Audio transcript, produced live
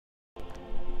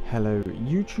Hello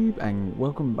YouTube and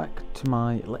welcome back to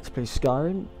my Let's Play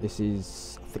Skyrim. I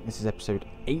think this is episode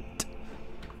 8,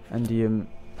 and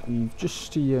we've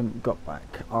just got back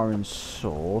Aaron's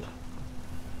sword.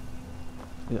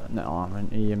 No,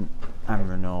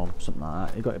 Aaron or something like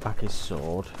that. He got back his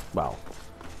sword. Well,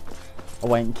 I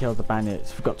went and killed the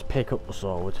bandits, forgot to pick up the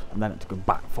sword, and then had to go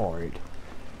back for it.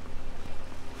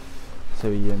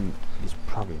 So he's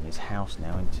probably in his house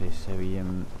now, isn't he? So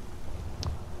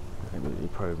I think he'll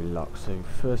probably be locked. So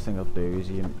first thing I'll do is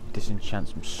disenchant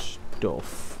some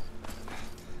stuff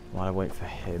while I wait for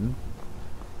him.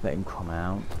 Let him come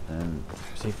out and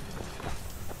see if...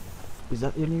 Is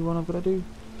that the only one I've got to do?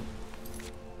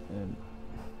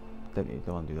 Don't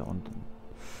want to do that one.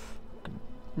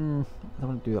 I don't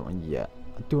want to do that one yet.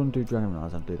 I do want to do Dragon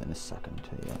Rise. I'll do that in a second.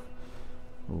 Yeah.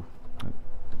 Oh,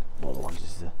 what other ones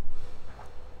is there?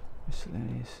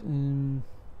 Miscellaneous.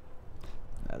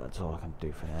 No, that's all I can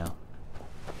do for now.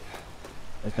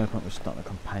 There's no point with starting the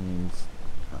companions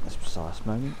at this precise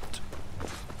moment.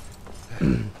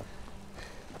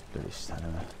 Bloody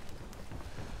stamina.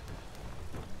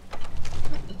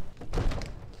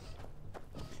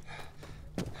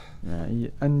 Yeah,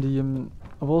 and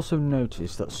I've also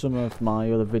noticed that some of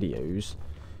my other videos,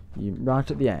 right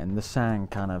at the end, the sound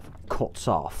kind of cuts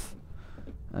off,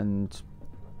 and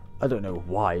I don't know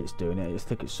why it's doing it. I just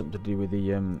think it's something to do with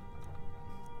the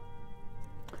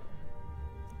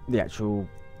actual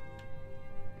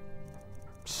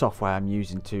software I'm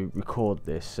using to record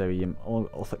this. So all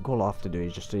I have to do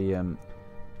is just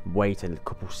wait a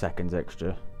couple seconds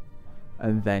extra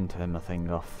and then turn my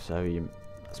thing off. So I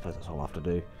suppose that's all I have to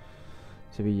do.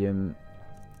 So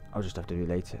I'll just have to do it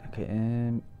later. Okay.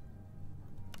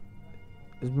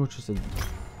 As much as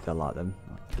I like them,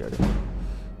 I'll get rid of them.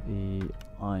 The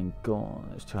Iron Gone.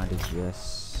 There's 200.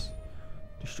 Yes.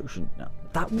 Destruction. Now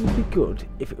that would be good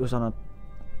if it was on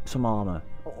some armour.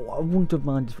 I wouldn't have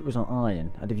minded if it was on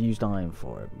iron. I'd have used iron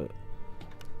for it, but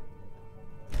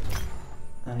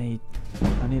I need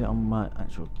it on my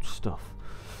actual stuff.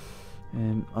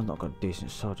 I've not got decent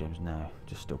soul gems now,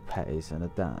 just still petties, and I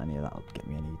doubt any of that will get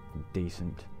me any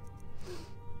decent.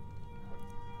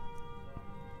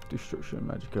 Destruction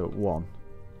magic at 1.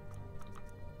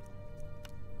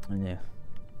 And yeah,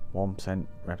 1%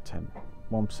 rev temp,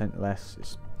 1% less.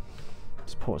 It's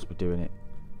supposed to be doing it.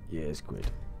 Yeah, it's good.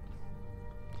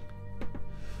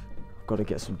 I've got to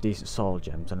get some decent soul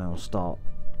gems, and then I'll start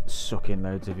sucking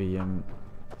loads of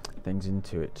things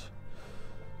into it.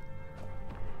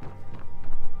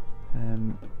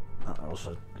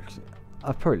 Also,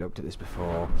 I've probably looked at this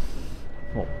before.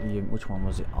 Which one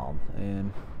was it on?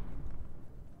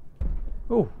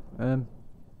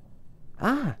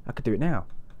 I could do it now.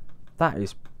 That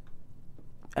is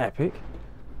epic.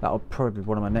 That'll probably be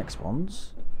one of my next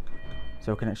ones.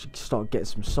 So I can actually start getting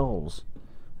some souls.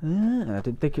 I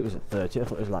didn't think it was at 30. I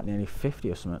thought it was like nearly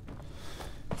 50 or something.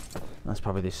 That's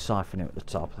probably this siphon at the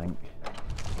top, I think.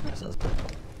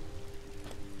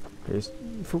 Yes,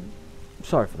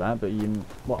 sorry for that, but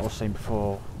what I was saying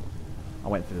before I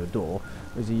went through the door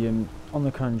was on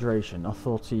the conjuration. I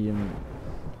thought I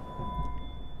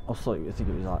think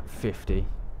it was like 50.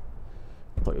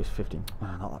 I thought it was 50. Oh,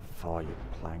 not that far, you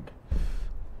plank.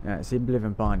 Yeah, it's the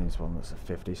Oblivion Bindings one that's at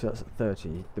 50, so that's at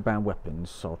 30. The bound weapons,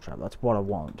 soul trap, that's what I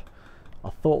want. I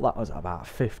thought that was about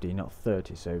 50, not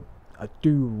 30, so I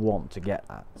do want to get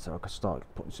that, so I can start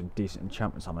putting some decent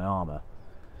enchantments on my armour.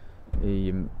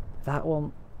 That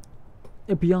one,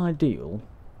 it'd be ideal.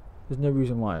 There's not a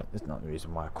reason why I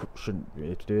shouldn't be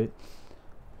able to do it,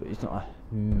 but it's not a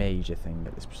major thing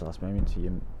at this precise moment.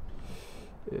 You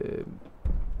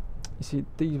see,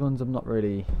 these ones I'm not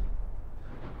really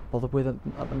bothered with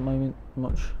at the moment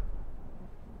much.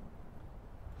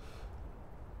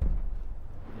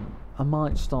 I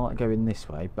might start going this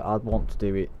way, but I'd want to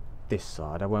do it this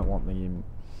side. I won't want the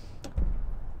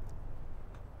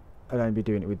I'd only be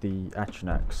doing it with the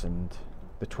Atranax and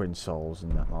the Twin Souls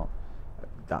and that lot.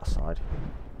 That side.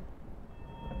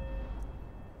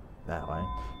 That way.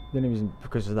 The only reason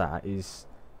because of that is,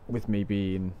 with me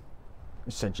being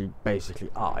essentially basically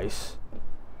ice,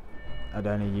 I'd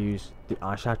only use the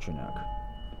Ice Atranax.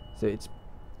 So it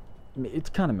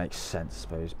kind of makes sense, I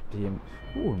suppose.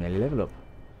 Ooh, nearly level up.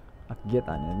 I can get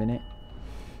that in a minute.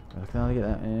 I can only get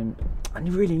that. And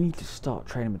you really need to start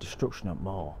training my destruction up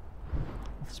more.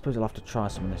 I suppose I'll have to try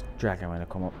some of this dragon when I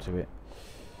come up to it.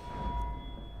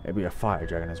 It'll be a fire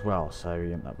dragon as well, so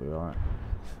that'll be alright.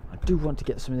 I do want to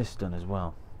get some of this done as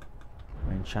well.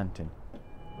 Enchanting.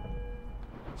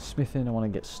 Smithing, I want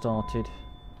to get started.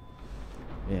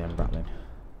 Yeah, I'm battling.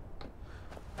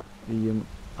 The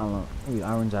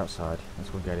Aaron's outside. Let's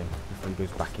go get him before he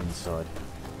goes back inside.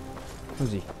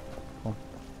 Who's he? Oh.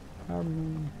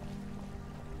 Cameron.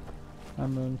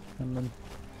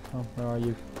 Oh, where are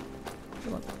you?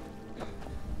 Come on.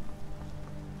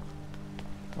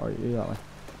 Where are you? That way.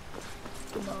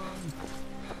 Come on.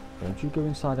 Don't you go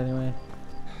inside anyway.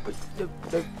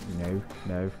 No.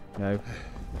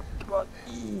 Come on,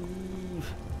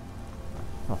 Eve.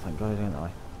 Oh, thank God I didn't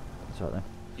die. That's right then.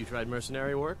 You tried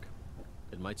mercenary work?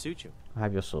 It might suit you. I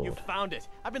have your sword. You found it.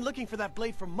 I've been looking for that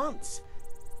blade for months.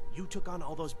 You took on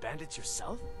all those bandits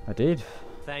yourself? I did.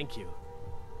 Thank you.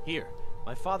 Here,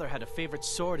 my father had a favorite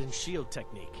sword and shield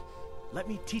technique. Let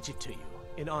me teach it to you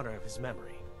in honor of his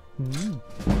memory.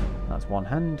 That's one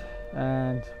hand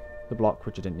and the block,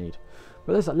 which I didn't need.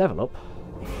 But there's that level up.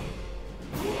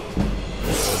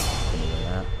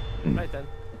 Right then.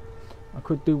 I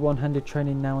could do one-handed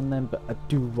training now and then, but I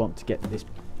do want to get this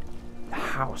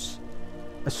house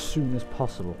as soon as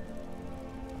possible.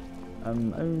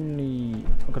 I've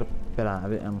got a bit out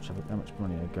of it. How much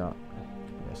money I got?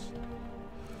 Yes.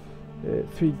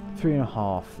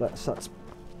 3.5. That's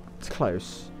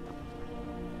close.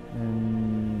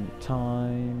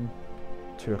 Time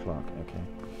 2 o'clock. Okay.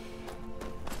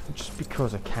 Just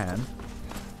because I can.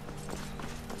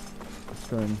 Let's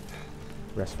go and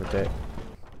rest for a bit.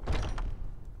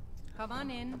 Come on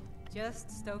in.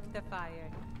 Just stoke the fire.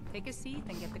 Take a seat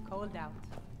and get the cold out.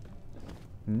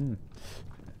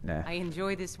 Nah. I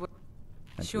enjoy this work.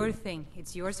 Sure thing.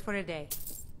 It's yours for a day.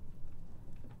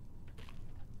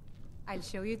 I'll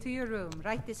show you to your room.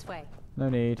 Right this way. No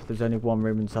need. There's only one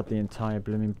room inside the entire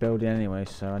blooming building anyway,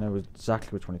 so I know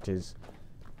exactly which one it is.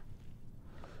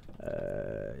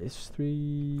 It's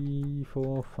 3,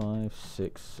 4, 5,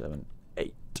 6, 7,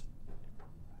 8.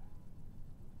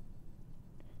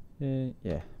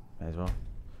 Yeah, may as well.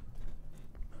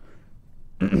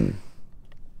 At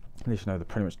least you know they're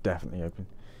pretty much definitely open.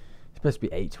 It's supposed to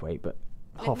be 8 to 8, but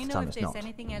half the time it's not. Let me know if there's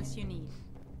anything else you need.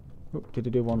 Oh, did I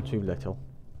do one too little?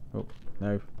 Oh,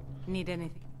 no. Need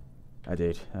anything I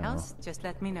did. Oh, else? Just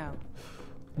let me know.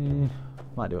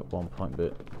 Might do at one point,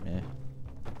 but yeah.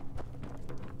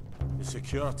 The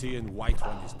security in White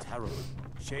One is terrible.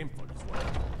 Shameful as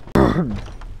well.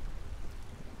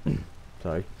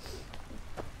 Sorry.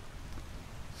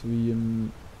 So we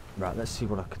right, let's see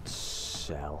what I could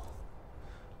sell.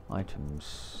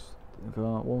 Items. I've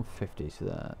got 150, so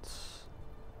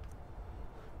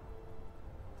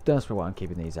that's why I'm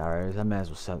keeping these arrows. I may as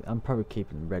well sell it. I'm probably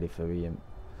keeping them ready for the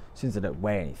since they don't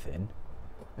weigh anything.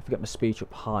 If I get my speech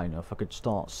up high enough, I could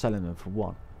start selling them for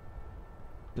 1.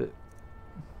 But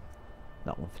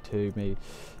that one for 2, maybe.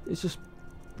 It's just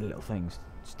little things.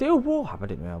 Steel Warhammer, I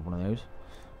didn't have one of those.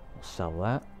 I'll sell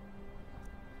that.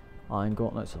 Iron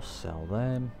gauntlets, I'll sell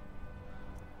them.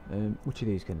 Which of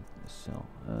these can I sell?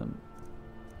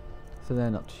 So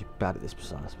they're not too bad at this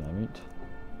precise moment.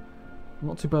 I'm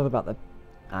not too bad about the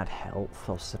add health.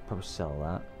 I'll probably sell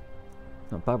that.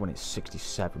 Not bad when it's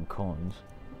 67 coins.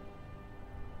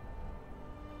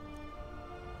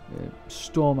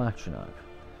 Storm Atronach.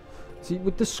 See,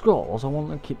 with the scrolls, I want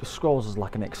to keep the scrolls as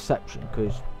like an exception,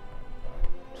 because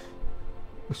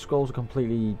the scrolls are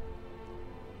completely...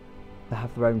 they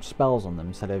have their own spells on them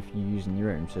instead of you using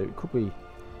your own, so it could be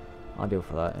ideal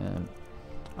for that.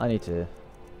 I need to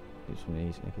do some of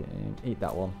these. Okay, eat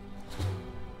that one.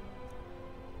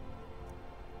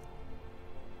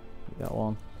 Eat that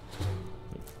one.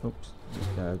 Oops,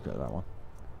 no, got that one.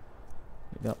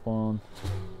 Eat that one.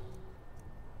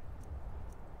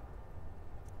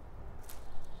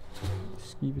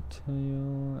 Skeever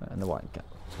tail and the white cap.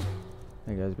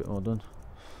 There goes, a bit more done.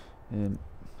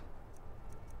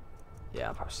 Yeah,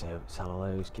 I'll probably sell all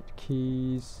those. Keep the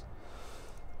keys.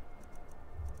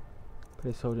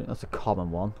 Placeholder. That's a common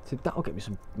one. See, that'll get me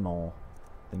some more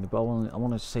thing. But I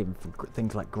want to save them for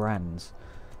things like grands.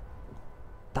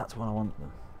 That's when I want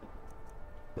them.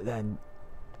 But then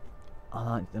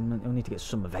I'll need to get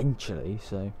some eventually.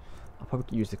 So I'll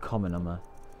probably use the common on my.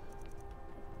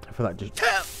 I feel like just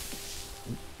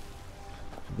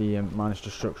the minus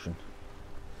destruction.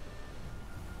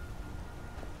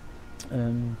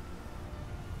 One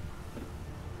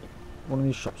of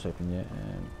these shops open yet?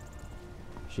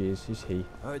 She's he.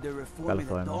 Heard they're reforming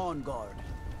the Dawn Guard.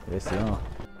 Yes, they are.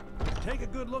 Take a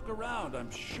good look around. I'm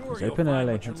sure It's you'll open find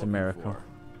early. what you're It's a looking miracle.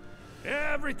 for.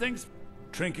 Everything's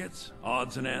trinkets,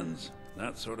 odds and ends,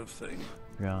 that sort of thing.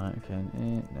 Right. Okay.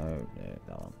 No,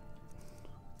 that one.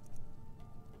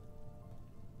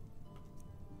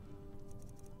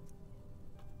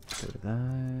 Do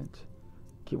that.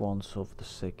 Keep one sword for the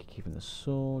sake of keeping the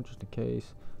sword, just in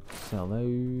case. Sell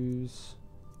those.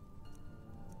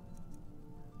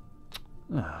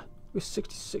 We're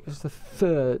 66. It's the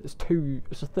third. It's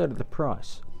a third of the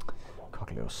price.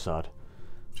 cocky little sod.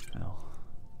 Well,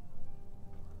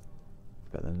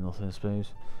 better than nothing, I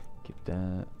suppose. Keep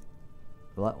that.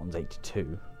 Well, that one's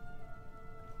 82.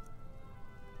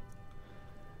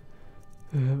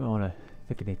 I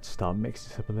think I need to start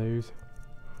mixing some of those.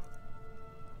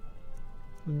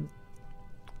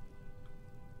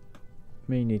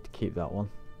 May need to keep that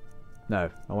one. No,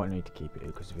 I won't need to keep it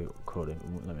because if it recording, it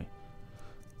won't let me.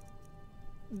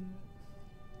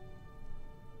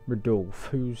 Rodolph,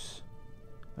 who's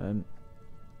I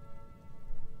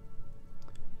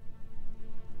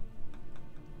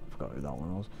forgot who that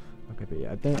one was. Okay, but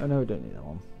yeah, I know I don't need that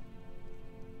one.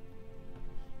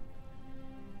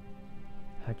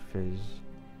 Head fizz.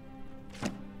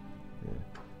 Yeah.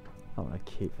 I want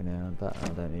to keep for now. That I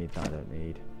don't need. That I don't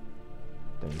need.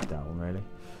 Don't need that one really.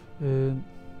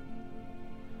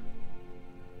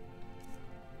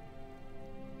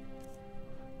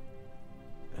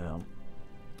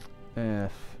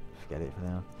 Forget it for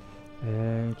now.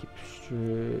 Keep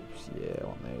strips. Yeah, I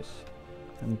want those.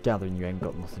 I'm gathering you ain't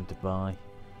got nothing to buy.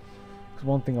 Because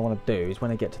one thing I want to do is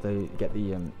when I get to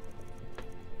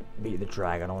beat the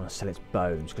dragon, I want to sell its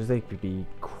bones because they could be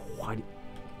quite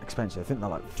expensive. I think they're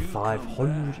like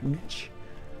 500 each.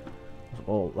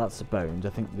 Well, that's the bones. I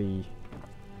think the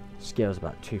scale's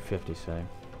about 250. So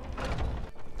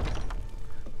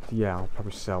yeah, I'll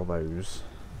probably sell those.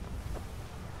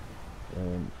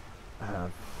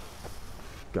 I've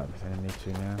got everything I need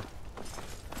to now.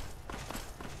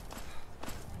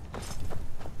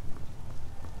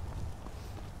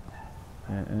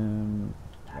 Yeah,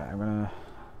 I'm gonna.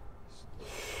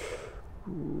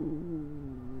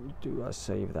 Do I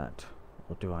save that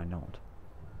or do I not?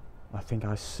 I think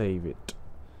I save it.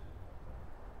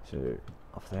 So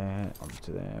off there,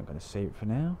 onto there. I'm gonna save it for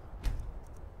now,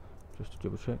 just to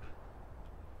double check.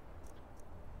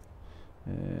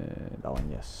 That one,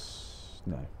 yes.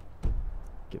 No.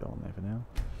 Get that one there for now.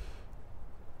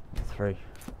 3.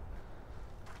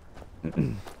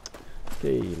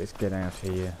 Okay, let's get out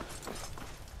here.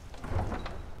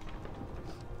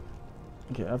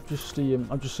 Okay, I've just seen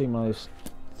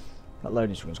that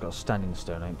loading screen's got a standing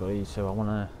stone, ain't buddy? So I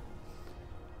wanna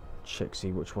check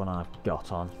see which one I've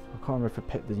got on. I can't remember if I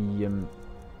picked the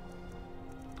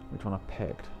which one I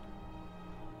picked.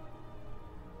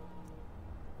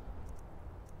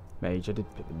 Mage, I did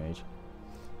pick the mage.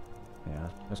 Yeah,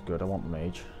 that's good. I want the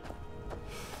mage.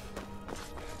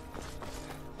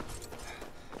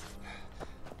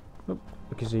 Oh,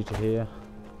 the Kazita here.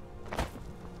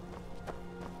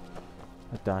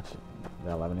 I doubt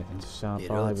they'll have anything to sell. The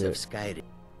roads of Skyrim.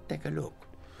 Take a look.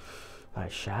 I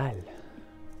shall.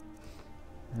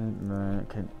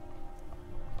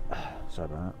 Sorry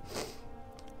about that.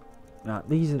 Now,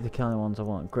 these are the kind of ones I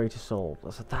want. Greater Soul.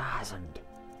 That's 1,000.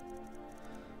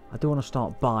 I do want to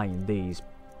start buying these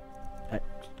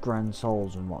Grand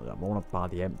Souls and whatnot. I want to buy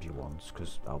the empty ones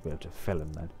because I'll be able to fill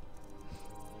them then.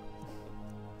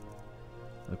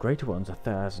 The greater ones are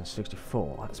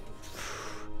 1,064. That's.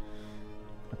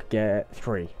 I could get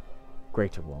 3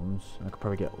 greater ones. And I could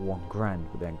probably get 1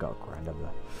 grand, but then got a grand over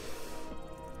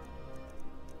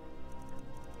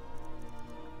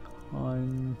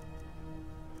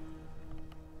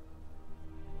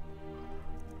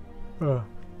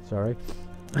there. Sorry.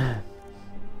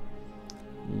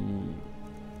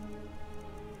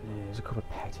 There's a couple of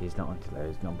petties, not into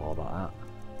those, not bothered about that.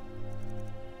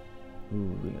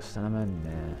 Ooh, we got cinnamon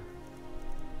there.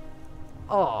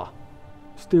 Oh!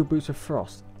 Steel boots of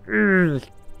frost. Ugh.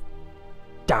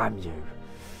 Damn you!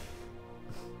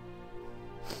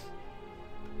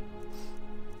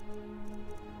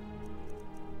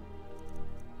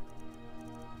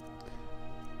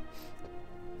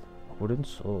 A wooden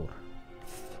sword.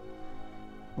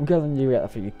 I'm gathering you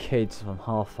out for your kids from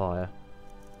Half-Fire.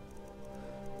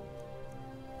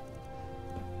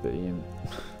 But no,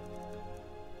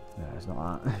 it's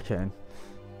not that. Okay.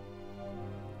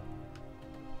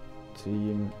 See,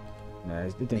 no,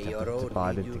 it didn't have to buy.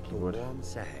 I didn't think he would. Oh,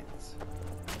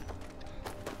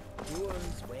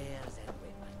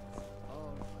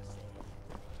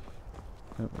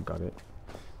 I got it.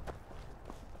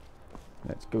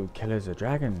 Let's go kill us a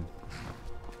dragon.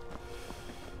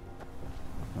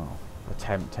 Oh,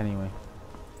 attempt anyway.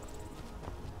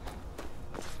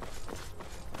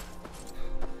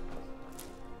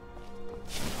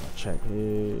 Check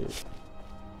it.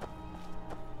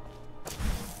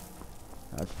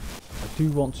 I do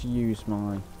want to use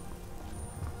my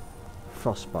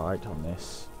frostbite on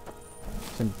this,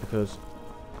 simply because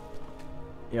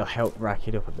it'll help rack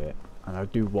it up a bit, and I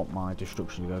do want my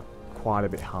destruction to go quite a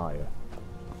bit higher.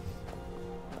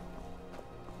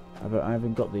 I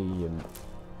haven't got the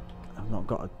I've not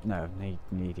got a... No,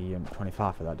 need a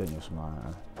 25 for that, don't you? Or something like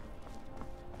that.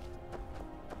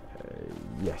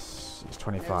 Yes, it's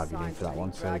 25 you need for that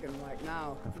one, so I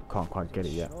can't quite get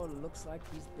it yet. Sure looks like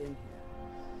he's been here.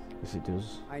 Yes, it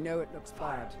does. I know it looks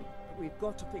bad, but we've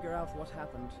got to figure out what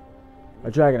happened. A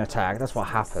dragon attack, that's what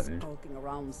happened. Skulking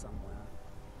around somewhere.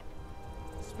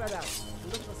 Spread out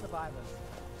and look for survivors.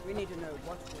 We need to know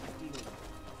what we're dealing with.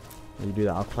 When you do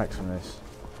that, I'll collect some of this.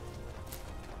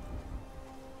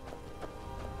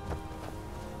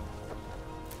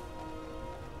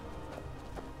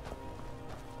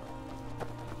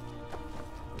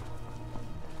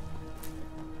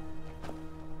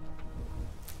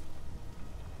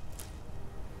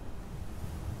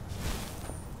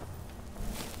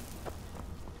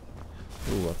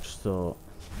 Ooh, I just thought.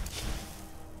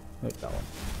 Look, that one.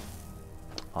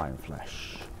 Iron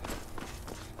flesh.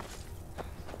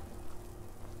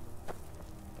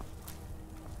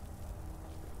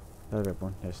 The red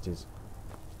one, yes it is.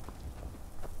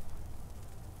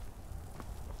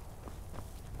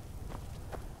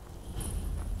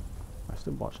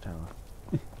 Western Watchtower.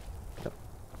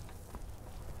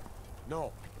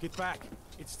 No, get back.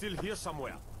 It's still here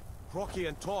somewhere. Crocky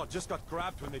and Todd just got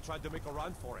grabbed when they tried to make a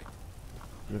run for it.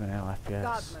 You're gonna know FPS.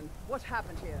 Guardsman, what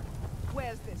happened here?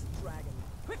 Where's this dragon?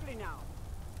 Quickly now!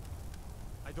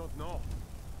 I don't know.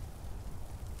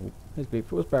 Oh, there's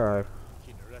Bleepfoot's Barrow.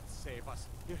 Kinneret, save us.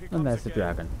 Here he comes And there's the again.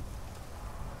 dragon.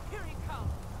 Here he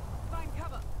comes! Find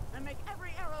cover and make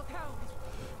every arrow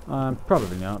count!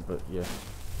 Probably not, but yeah.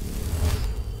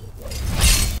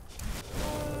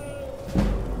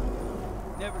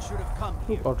 Never should have come Oh,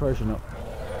 here. alteration up.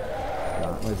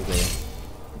 Right, where's he going?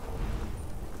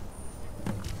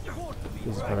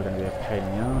 This is probably going to be a pain in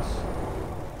the ass.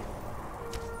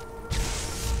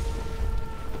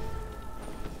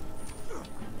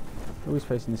 Always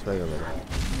facing this way already.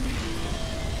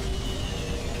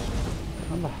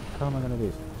 How the hell am I going to do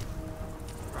this?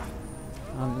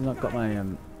 I've not got my as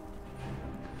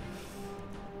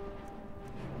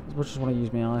much as I want to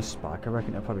use my ice spike, I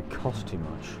reckon it'll probably cost too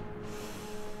much.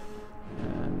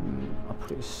 I'll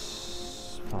put it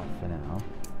as far for now.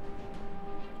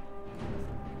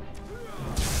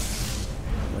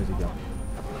 Where's he gone?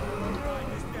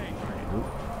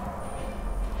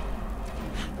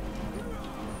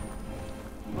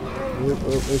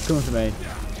 Oop, he's coming for me.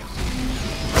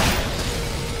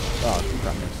 Oh,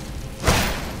 crap missed.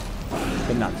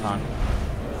 In that time.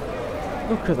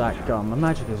 Look at that gun. My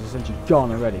magic is essentially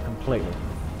gone already, completely.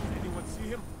 Anyone see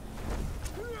him?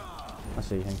 I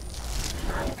see him.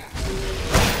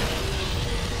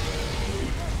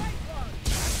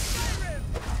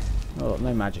 Oh, look,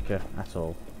 no magicka at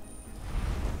all.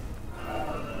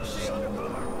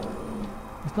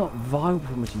 It's not viable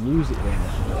for me to use it then.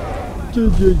 I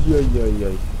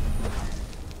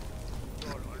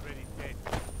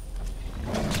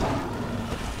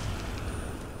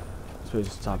suppose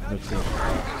it's time for me to...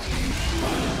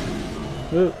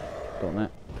 Oh, got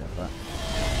that. Get that.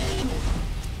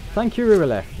 Thank you,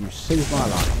 Riverlef. You saved my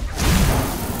life.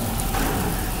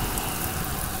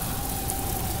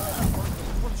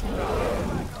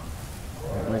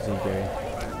 Where's he going?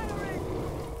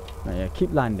 Right, yeah,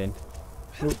 keep landing.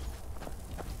 Oop.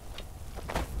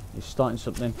 He's starting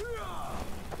something.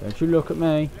 Don't you look at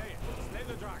me.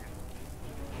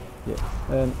 Yeah,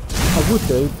 I would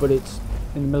do, but it's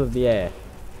in the middle of the air.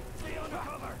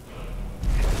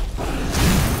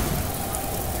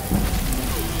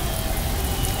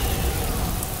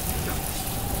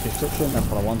 Destruction, that's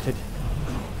what I wanted.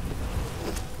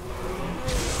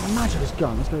 My magic is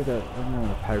gone. Let's go to a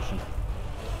potion.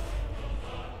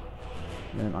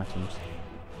 Items.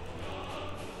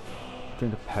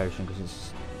 Drink a potion because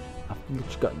it's. I've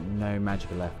literally got no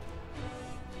magic left.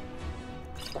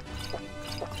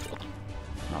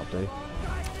 That'll do.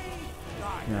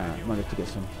 Yeah, might have to get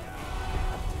some.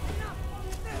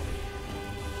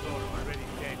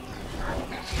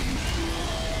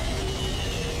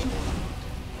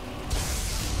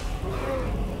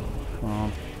 Come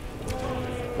on.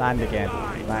 Land again.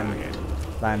 Land.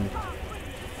 Land.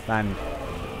 Land.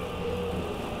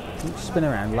 Don't spin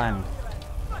around. Land.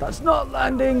 That's not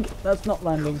landing! That's not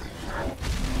landing.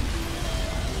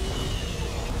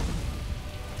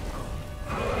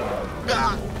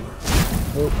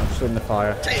 Oh, I'm still in the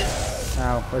fire.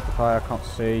 Ow, where's the fire? I can't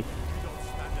see.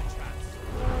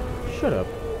 Shut up.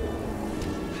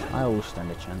 I always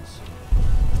stand a chance.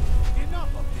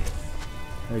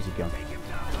 Where's he gone?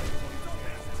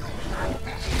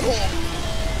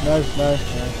 No, no,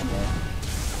 no, no.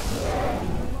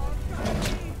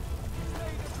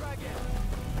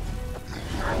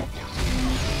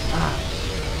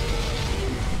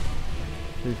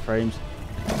 2 frames.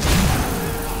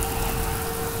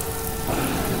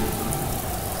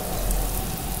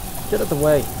 Get out of the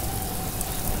way.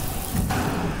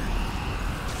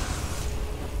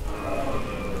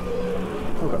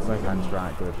 Oh, got 5 hands,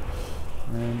 right, good.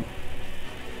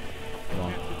 Come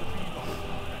on.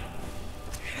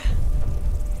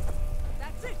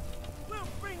 That's it. We'll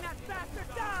bring that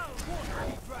bastard down.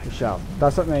 Good shout.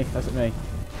 That's at me, that's at me.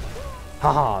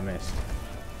 Haha, I missed.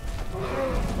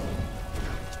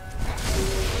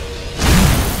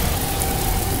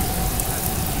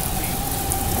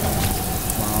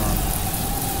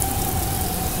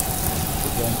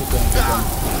 Keep going.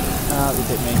 Ah, they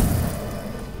hit me.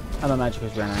 And my magic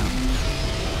has ran out.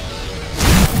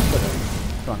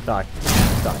 Come on, die.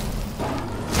 Die.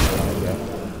 There we go.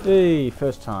 Hey,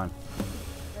 first time.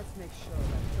 Let's make sure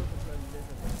that overgrown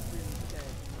lizard is really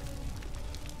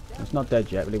dead. It's not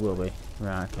dead yet, but it will be.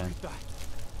 Right, okay.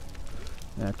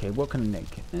 Okay, what can I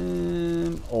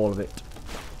nick? All of it.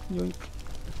 Yoink.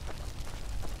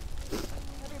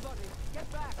 Everybody,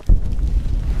 get back.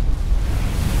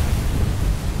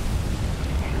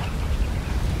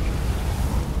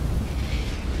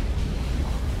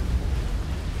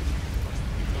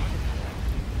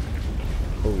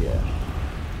 Oh yeah.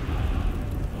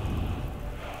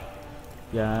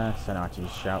 Yes, I know how to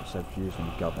use shouts I've used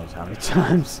them God knows how many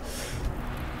times.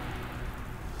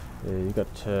 You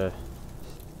got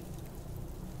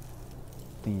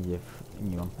thingy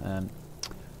one.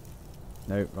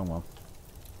 No, wrong one.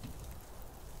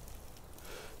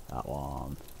 That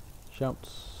one.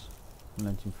 Shouts.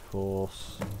 Momentum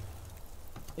force.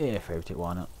 Yeah, favourite it,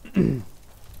 why not?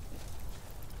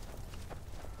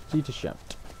 See to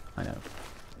shout. I know.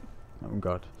 Oh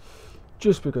god.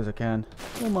 Just because I can.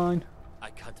 All mine. I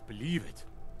can't believe it.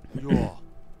 You're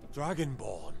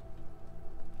Dragonborn.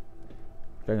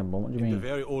 Dragonborn, what do you In the mean?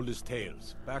 very oldest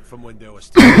tales, back from when there were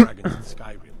still dragons in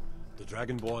Skyrim, the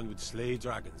Dragonborn would slay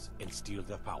dragons and steal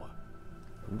their power.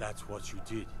 That's what you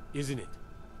did, isn't it?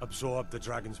 Absorb the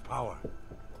dragon's power.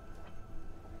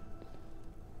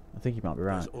 I think you might be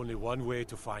right. There's only one way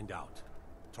to find out.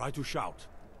 Try to shout.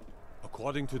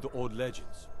 According to the old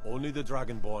legends, only the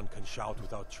Dragonborn can shout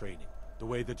without training, the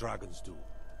way the dragons do.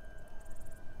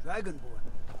 Dragonborn?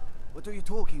 What are you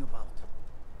talking about?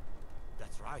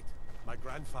 That's right. My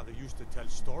grandfather used to tell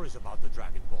stories about the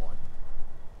Dragonborn.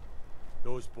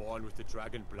 Those born with the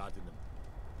dragon blood in them,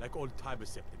 like old Tiber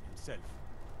Septim himself.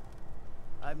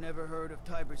 I've never heard of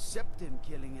Tiber Septim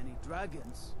killing any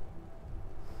dragons.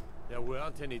 There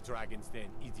weren't any dragons then,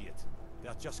 idiot.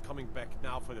 They're just coming back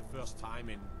now for the first time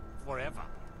in forever.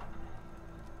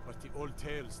 But the old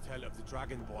tales tell of the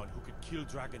Dragonborn who could kill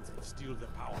dragons and steal their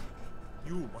power.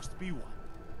 You must be one.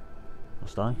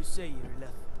 Must I? You say, Irleth.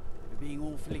 You're being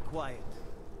awfully quiet.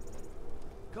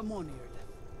 Come on,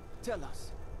 Irleth. Tell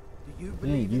us. Do you Yeah,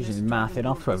 believe in using this mathing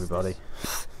off to Dragonborn everybody.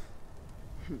 business?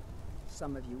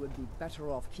 Some of you would be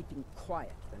better off keeping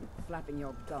quiet than flapping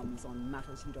your gums on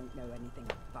matters you don't know anything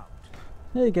about.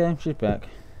 There you go, she's back.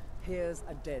 Here's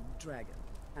a dead dragon,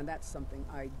 and that's something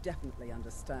I definitely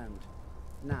understand.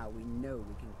 Now we know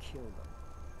we can kill them.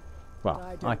 Well, But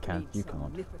I don't can, need you some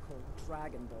can't. mythical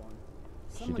dragonborn.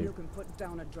 Yes, you Someone do. who can put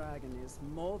down a dragon is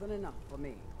more than enough for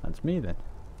me. That's me then.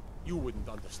 You wouldn't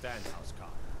understand, Housecar.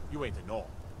 You ain't a Norn.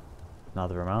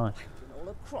 Neither am I. I've been all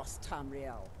across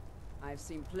Tamriel. I've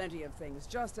seen plenty of things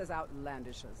just as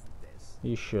outlandish as this. Are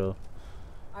you sure?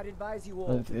 I'd advise you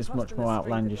all to It's trust much in the more strength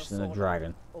of outlandish your than a sword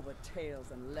dragon. over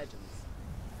tales and legends.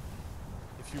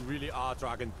 If you really are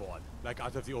Dragonborn, like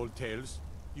out of the old tales,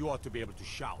 you ought to be able to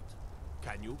shout.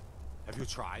 Can you? Have you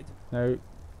tried? No.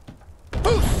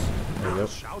 There you go.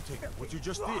 Shouting, what you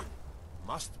just did.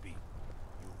 Must be. You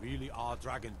really are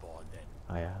Dragonborn then.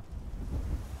 I am.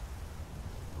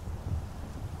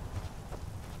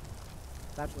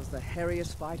 That was the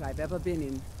hairiest fight I've ever been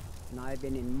in, and I've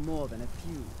been in more than a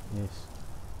few. Yes.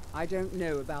 I don't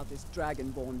know about this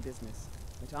Dragonborn business,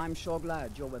 but I'm sure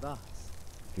glad you're with us.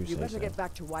 If you You say better so. get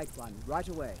back to Whiterun right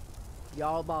away.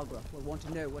 Jarl Balgruuf will want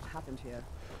to know what happened here.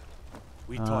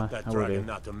 We taught that I will dragon do.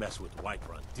 not to mess with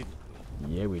Whiterun, didn't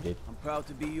we? Yeah, we did. I'm proud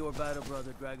to be your battle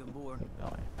brother, Dragonborn.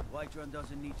 Oh, Whiterun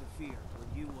doesn't need to fear with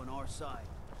you on our side.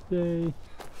 yay.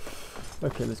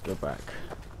 Okay, let's go back.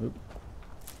 Oop.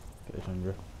 Get this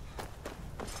under.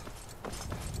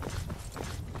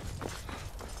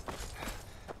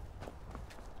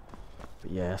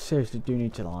 But yeah, I seriously do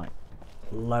need to like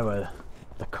lower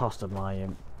the cost of my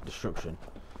destruction,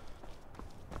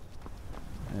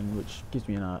 and which gives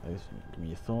me give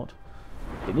me a thought.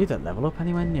 Didn't need that level up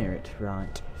anywhere near it,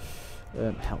 right?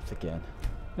 Health again.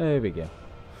 There we go.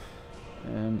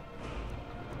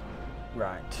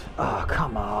 Right. Oh,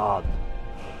 come on.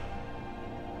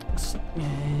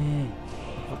 Yeah.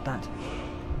 What that?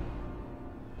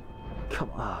 Come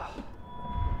on.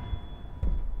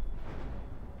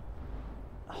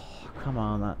 Oh, come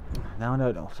on, that. Now I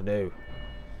don't know what to do.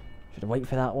 Should I wait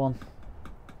for that one?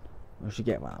 Or should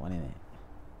I get that one in it?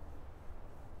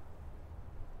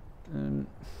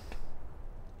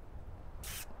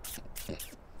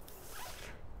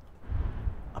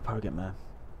 I'll probably get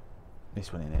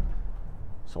this one in it.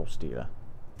 Soul Stealer.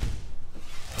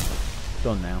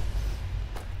 Done now.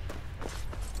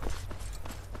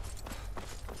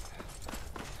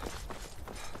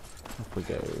 Off we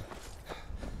go.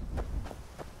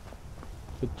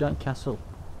 Big giant castle.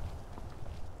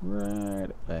 Right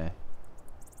up there.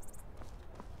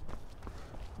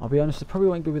 I'll be honest, I probably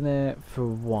won't go in there for a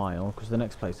while because the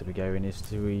next place that we're going is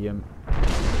to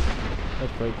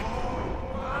earthquake.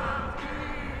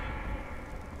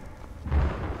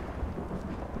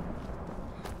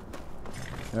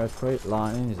 Earthquake,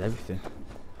 lightning, is everything.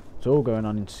 It's all going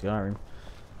on in Skyrim.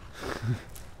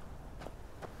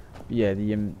 But yeah,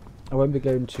 I won't be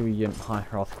going to High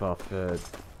Hrothgar for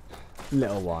a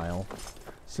little while.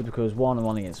 So because one, I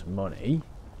want to get some money,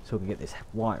 so we can get this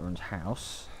Whiterun's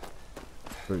house,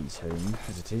 Bree's home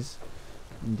as it is,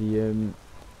 and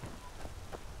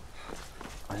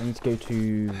I need to go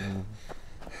to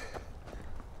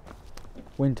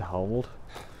Winterhold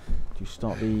to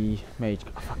start the mage.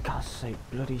 Oh, for God's sake,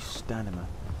 bloody stamina!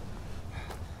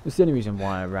 It's the only reason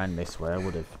why I ran this way. I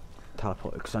would have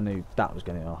teleported because I knew that was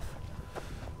getting off.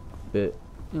 But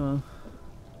you know,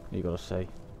 you gotta say.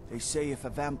 They say if a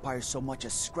vampire so much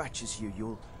as scratches you,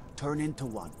 you'll turn into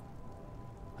one.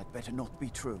 I'd better not be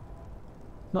true.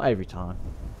 Not every time.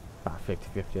 About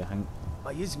 50-50, I think.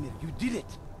 By Izmir, you did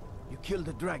it! You killed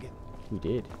the dragon. We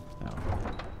did.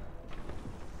 Oh.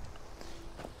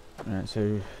 Alright,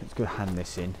 so let's go hand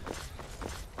this in.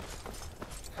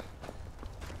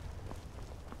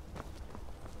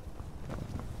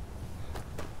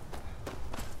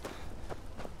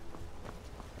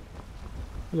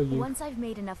 Hello, you. Once I've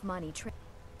made enough money,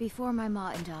 before my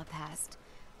ma and Da passed,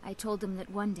 I told them that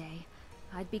one day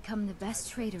I'd become the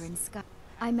best trader in Sky.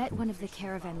 I met one of the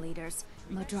caravan leaders,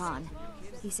 Madron.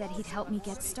 He said he'd help me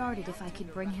get started if I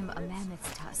could bring him a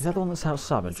mammoth's tusk. Is that the one that's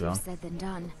outside, Madron? Easier said than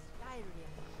done.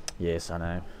 Yes, I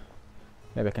know.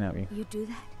 Maybe I can help you. You do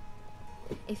that?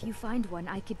 If you find one,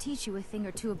 I could teach you a thing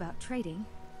or two about trading.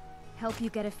 Help you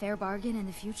get a fair bargain in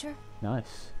the future?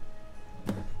 Nice.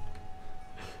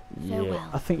 Farewell. Yeah,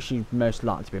 I think she's most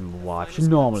likely to be my wife. She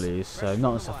normally is, so not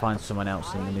unless I find someone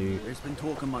else in the new... There's been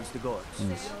talk amongst the gods.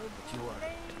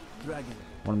 Dragon.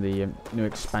 One of the new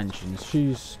expansions.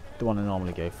 She's the one I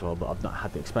normally go for, but I've not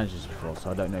had the expansions before,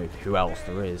 so I don't know who else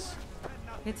there is.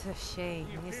 It's a shame,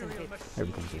 isn't it?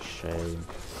 Everything's a shame.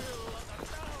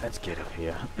 Let's get up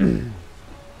here.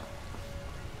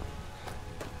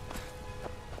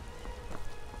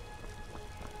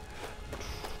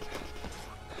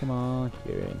 Come on,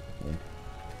 you're in.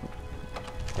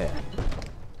 There.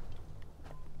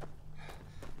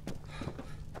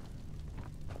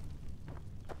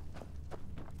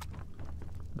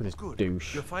 Look at this Good.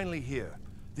 douche. You're finally here.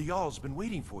 The Jarl's been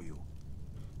waiting for you.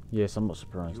 Yes, I'm not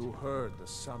surprised. You heard the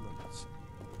summons.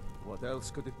 What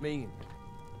else could it mean?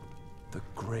 The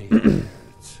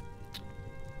Greybeards.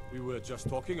 We were just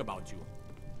talking about you.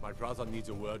 My brother needs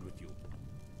a word with you.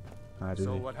 I do.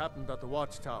 So what happened at the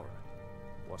Watchtower?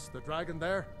 Was the dragon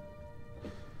there?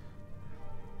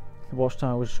 The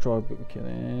Watchtower was destroyed, but we killed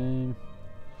him.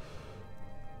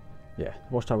 Yeah,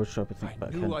 the Watchtower was destroyed, but think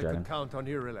about I knew I dragon. could count on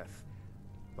Irileth,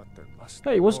 but there must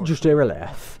Hey, be it wasn't more. just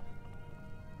Irileth.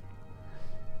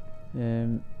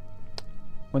 When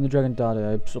the dragon died,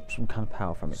 I absorbed some kind of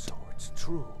power from it. So it's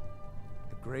true.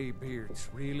 The Greybeards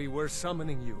really were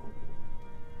summoning you.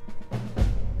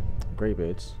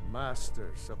 Greybeards.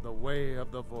 Masters of the way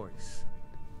of the voice.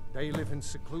 They live in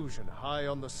seclusion high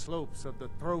on the slopes of the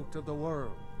throat of the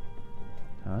world.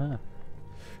 Ah.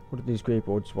 What did these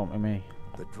Greybeards want with me?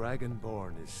 The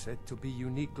Dragonborn is said to be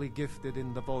uniquely gifted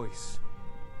in the voice.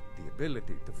 The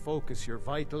ability to focus your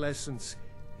vital essence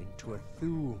into a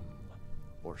thume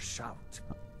or shout.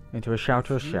 Into a shout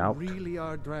or a If you shout? really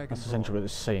are Dragonborn, That's essentially what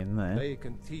it's saying there. they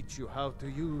can teach you how to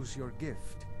use your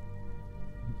gift.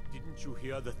 Didn't you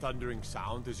hear the thundering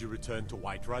sound as you returned to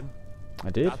Whiterun? I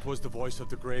did. That was the voice of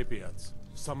the Greybeards,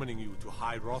 summoning you to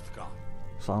High Hrothgar.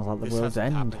 Sounds like the This world's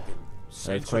hasn't end. happened in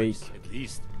centuries, Earthquake. at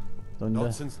least. Thunder.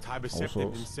 Not since Tiber all Septim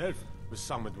sorts. himself was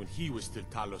summoned when he was still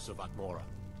Talos of Atmora.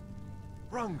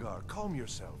 Rangar, calm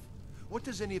yourself. What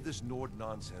does any of this Nord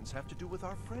nonsense have to do with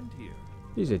our friend here?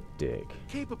 He's a dick.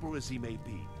 Capable as he may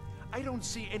be, I don't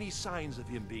see any signs of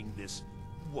him being this,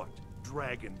 what,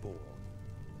 Dragonborn.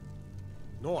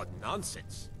 No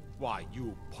nonsense. Why,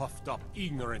 you puffed up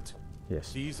ignorant.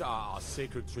 Yes. These are our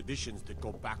sacred traditions that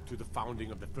go back to the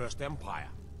founding of the First Empire.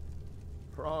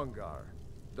 Hrongar,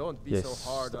 don't be Yes.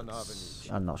 so hard on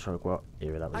Avenich. I'm not sure what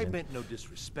era that was I in. meant no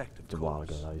disrespect, of It's a while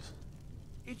ago, course. those.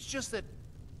 It's just that,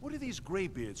 what do these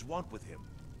Greybeards want with him?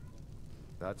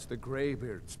 That's the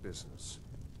Greybeards' business,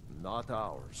 not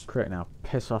ours. Correct now.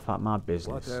 Piss off at my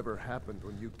business. Whatever happened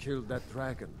when you killed that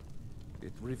dragon,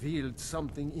 it revealed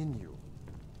something in you,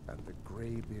 and the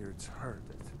Greybeards heard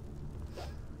it.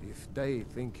 If they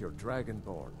think you're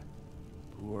Dragonborn,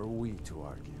 who are we to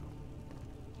argue?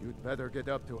 You'd better get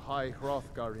up to High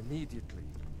Hrothgar immediately.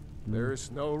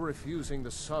 There's no refusing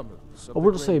the summons of I the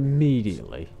wouldn't say Greybeards.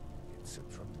 immediately. It's a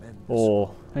tremendous Or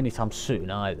honor. anytime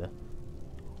soon either.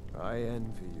 I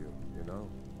envy you, you know.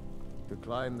 To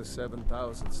climb the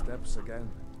 7,000 steps again.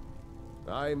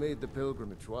 I made the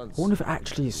pilgrimage once. I wonder if it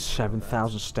actually is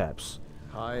 7,000 steps.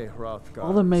 High Hrothgar.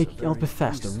 Are they is a are very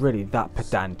Bethesda peaceful really that place,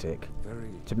 pedantic very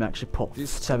to actually put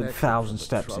disconnected 7,000 from the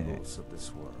steps in it? troubles of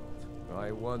this world.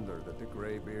 I wonder that the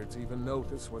Greybeards even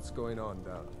notice what's going on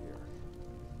down here.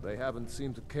 They haven't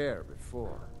seemed to care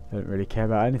before. They don't really care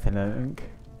about anything, I don't think.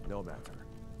 No matter.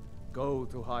 Go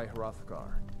to High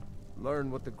Hrothgar.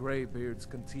 Learn what the Greybeards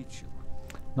can teach you.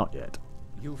 Not yet.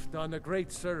 You've done a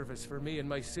great service for me and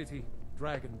my city,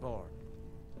 Dragonborn.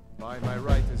 By my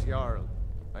right as Jarl,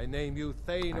 I name you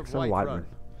Thane of Axel Whiterun. Whiterun.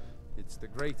 It's the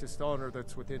greatest honor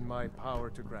that's within my power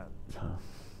to grant. Huh.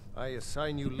 I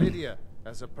assign you Lydia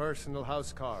as a personal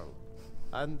housecarl,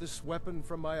 and this weapon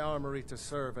from my armory to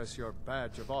serve as your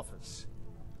badge of office.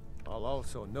 I'll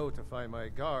also notify my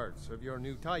guards of your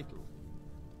new title.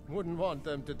 Wouldn't want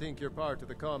them to think you're part of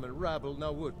the common rabble,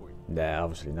 now would we? Nah,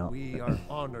 obviously not. We are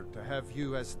honored to have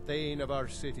you as Thane of our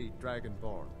city,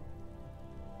 Dragonborn.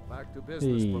 Back to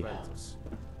business, Hey. Proventus.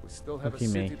 We still have Lucky a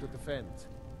city me. to defend.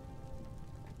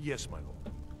 Yes, my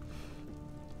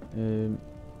lord.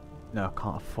 No, I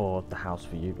can't afford the house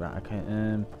for you. Right, okay.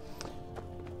 I'm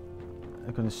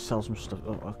gonna sell some stuff.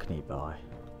 Oh, what can he buy?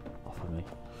 Offer me.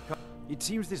 It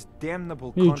seems this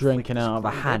damnable You conflict drinking has out of a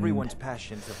claimed hand. everyone's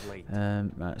passions of late.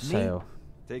 Right, sale.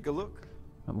 Take a look.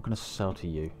 I'm gonna sell to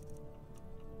you.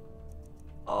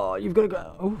 Oh, you've got to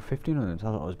go. Oh, 1,500. I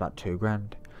thought it was about 2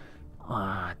 grand.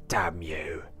 Ah, damn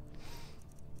you.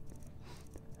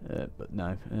 But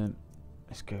no.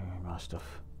 Let's go with my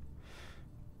stuff.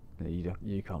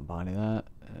 You can't buy any of that.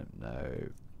 No.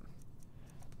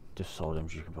 Just sold them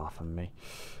you can buy from me.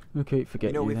 Okay,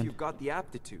 forget you, if then. you've got the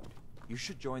aptitude, you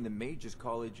should join the Mages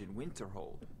College in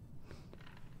Winterhold.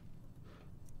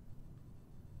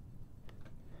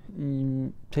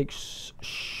 Takes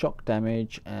shock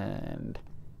damage and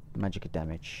magic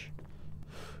damage.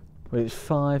 Well, it's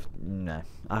 5. No,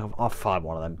 I'll find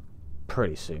one of them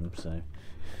pretty soon. So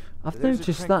I've There's a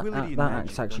noticed that tranquility in that magic,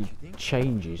 axe actually don't you think?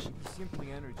 changes.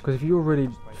 Simply energy. Because if you're really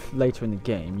later in the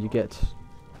game, you get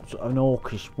sort of an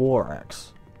orcish war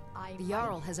axe. The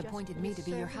Jarl has appointed me to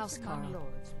be your housecarl.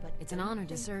 It's an honor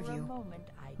to serve you.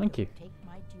 Thank you.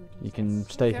 You can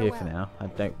stay here for now. I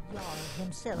don't.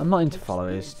 I'm not into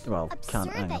followers. Well,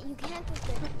 can't. Hang on.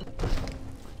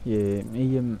 Yeah,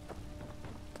 me.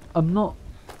 I'm not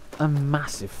a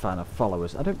massive fan of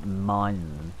followers. I don't mind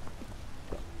them,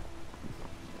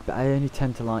 but I only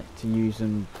tend to like to use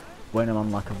them when I'm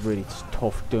on like a really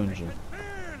tough dungeon.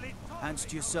 Hands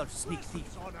to yourself, sneak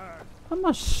thief. I'm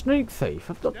not a sneak thief.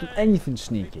 I've not done anything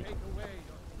sneaky.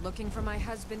 Looking for my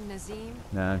husband Nazim?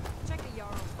 No. Check the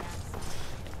Jarl's stats.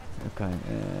 Okay.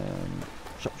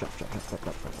 Shop.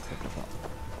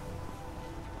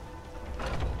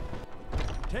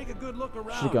 Take a good look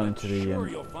around. Should go into the Sure,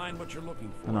 you'll find what you're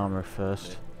looking for. an armor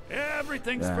first.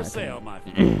 Everything's Yeah, for okay. sale, my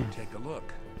friend. Take a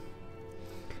look.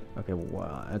 Okay,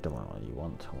 well, I don't want what you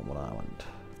want. I want what I want.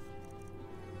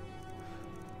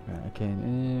 Right, okay.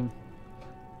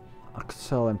 I could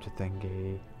sell them to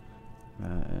Thingy.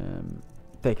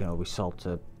 They can always sold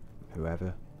to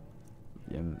whoever.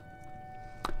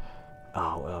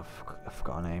 Oh, well, I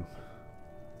forgot her name.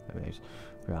 There it is.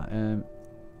 Right,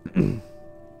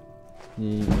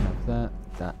 you have that,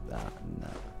 and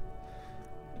that.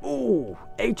 Oh,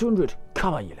 800!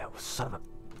 Come on, you little son of a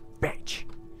bitch!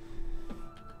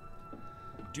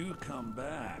 Do come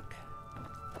back.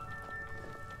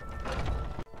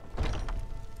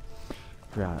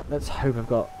 Right, let's hope I've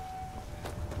got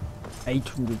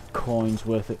 800 coins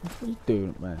worth it. What are you doing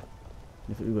up there?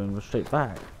 If you're going to go straight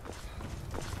back.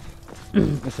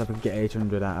 Let's hope I can get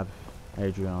 800 out of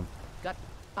Adrian.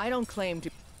 I don't claim to...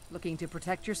 Looking to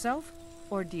protect yourself?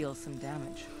 Or deal some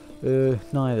damage?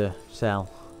 Neither.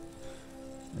 Sell.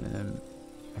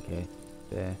 Okay,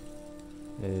 there.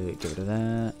 Get rid of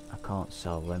that. I can't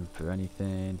sell them for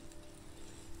anything.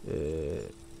 I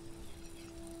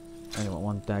only want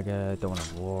one dagger. Don't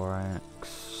want a war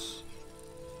axe.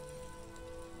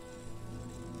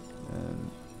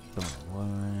 Don't want a war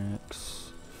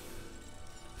axe.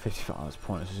 55 is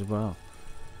pointless as well.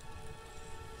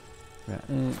 Right,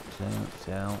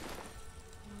 sell.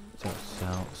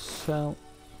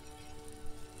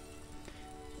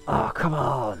 Oh, come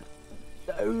on!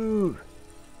 No!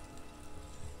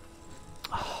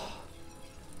 Oh,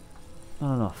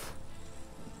 not enough.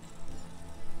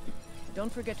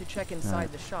 Don't forget to check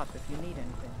inside the shop if you need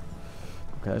anything.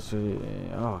 Okay, so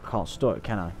oh, I can't store it,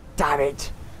 can I? Damn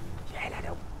it! Yeah,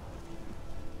 no.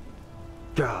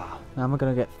 Gah. Now am I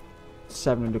gonna get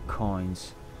 700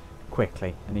 coins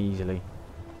quickly and easily?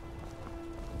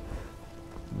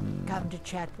 Come to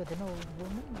chat with an old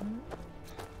woman.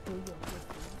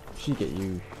 She get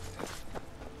you.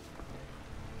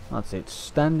 That's it.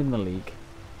 Stand in the league.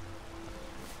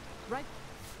 Right.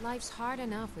 Life's hard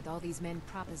enough with all these men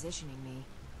propositioning me,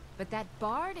 but that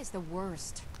bard is the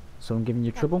worst. Someone giving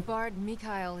you trouble? That bard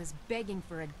Mikhail is begging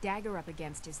for a dagger up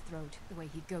against his throat, the way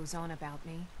he goes on about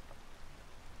me.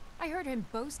 I heard him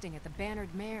boasting at the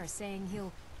Bannered Mare, saying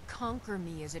he'll conquer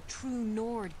me as a true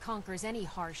Nord conquers any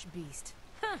harsh beast.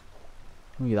 Huh.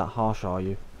 Oh, you're that harsh, are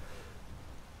you?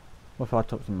 What if I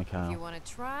talk to Mikhail? If you want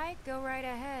to try, go right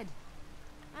ahead.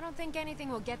 I don't think anything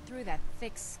will get through that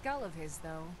thick skull of his,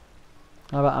 though.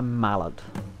 How about a mallet?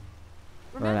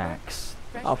 Remember, Relax.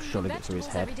 I'll surely get to his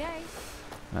head.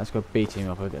 Let's go beat him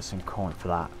up and get some coin for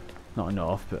that. Not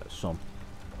enough, but some.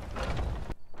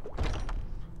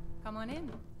 Come on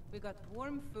in. We got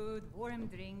warm food, warm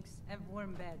drinks, and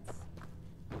warm beds.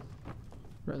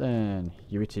 Right then,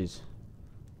 here it is.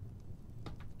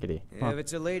 Giddy. If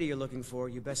it's a lady you're looking for,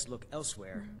 you best look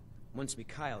elsewhere. Once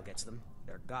Mikhail gets them,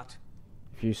 they're got.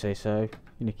 If you say so.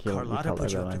 You need to kill Carlotta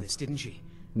put you up to this, didn't she?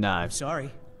 No. I'm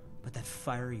sorry, but that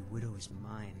fiery widow is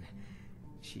mine.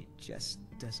 She just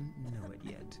doesn't know it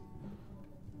yet.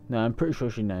 No, I'm pretty sure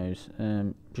she knows.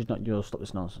 She's not yours. Stop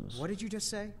this nonsense. What did you just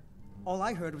say? All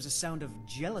I heard was a sound of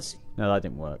jealousy. No, that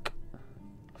didn't work.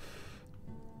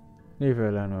 Leave her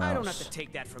alone or else. I don't have to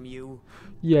take that from you.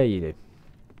 Yeah, you do.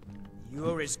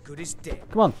 You're as good as dead.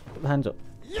 Come on, put the hands up.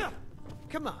 Yeah.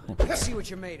 Come on, let's see what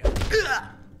you're made of.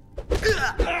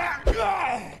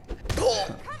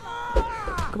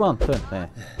 Come on, turn there.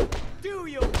 Do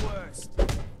your worst.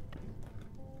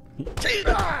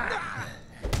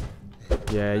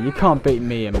 Yeah, you can't beat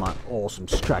me in my awesome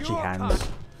scratchy hands.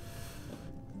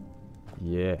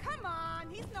 Yeah. Come on,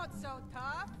 he's not so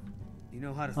tough. You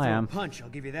know how to throw a punch, I'll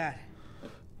give you that.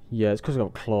 Yeah, it's because I've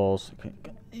got claws. Okay.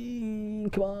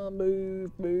 Come on,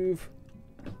 move.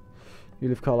 You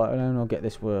leave Carlotta alone, I'll get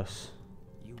this worse.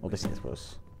 Or this is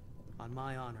worse. On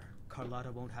my honor,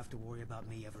 Carlotta won't have to worry about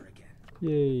me ever again.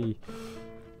 Yay.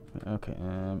 Okay,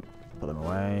 put them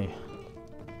away.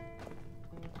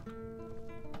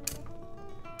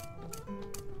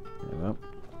 There we go.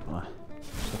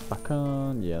 Stuff back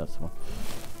on. Yeah, that's the one.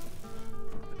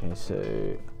 Okay, so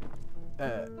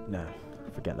no,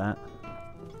 forget that.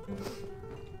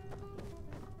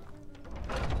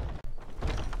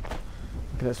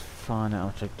 Okay, let's find out how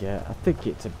much I get. I think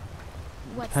it's a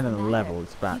depending on the level,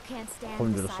 it's about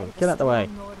 100 or so. Get out the way.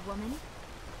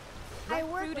 I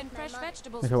work fruit and fresh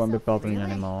vegetables. I won't be bothering you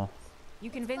anymore. You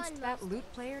convinced that loot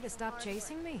player to stop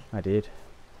chasing me? I did.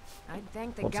 I'd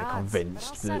thank the Wasn't gods, convinced,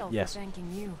 but I'll settle but yes. for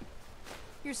thanking you.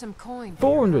 Here's some coin.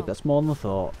 400. That's more than I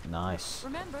thought. Nice.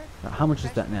 Remember, Right, how much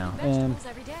is that now?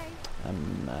 every day.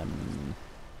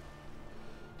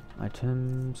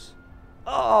 Items.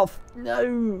 Oh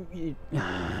no!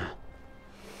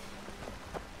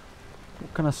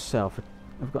 What can I sell for?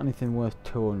 I've got anything worth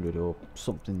 200 or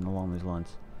something along these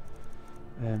lines.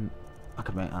 I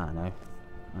could make. I don't know.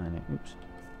 Oops.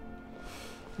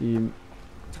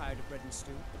 Tired of bread and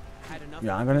stew? Had enough.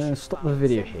 Yeah, I'm gonna stop the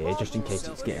video here just in case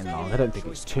it's getting long. I don't think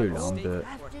it's too long, but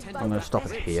I'm gonna stop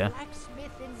it here.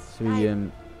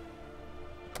 So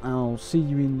I'll see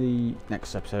you in the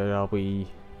next episode.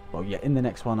 Well, yeah, in the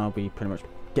next one I'll be pretty much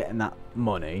getting that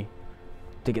money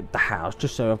to get the house,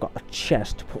 just so I've got a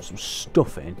chest to put some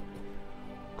stuff in.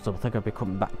 Because I think I'll be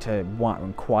coming back to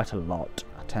Whiterun quite a lot.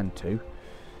 I tend to.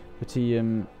 But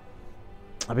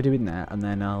I'll be doing that, and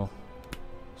then I'll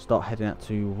start heading out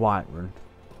to Whiterun.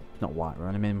 Not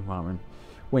Whiterun, I'm in Whiterun.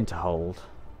 Winterhold.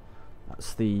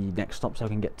 That's the next stop, so I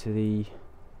can get to the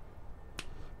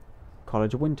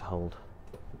College of Winterhold.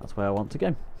 That's where I want to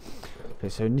go. Okay,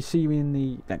 so see you in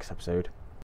the next episode.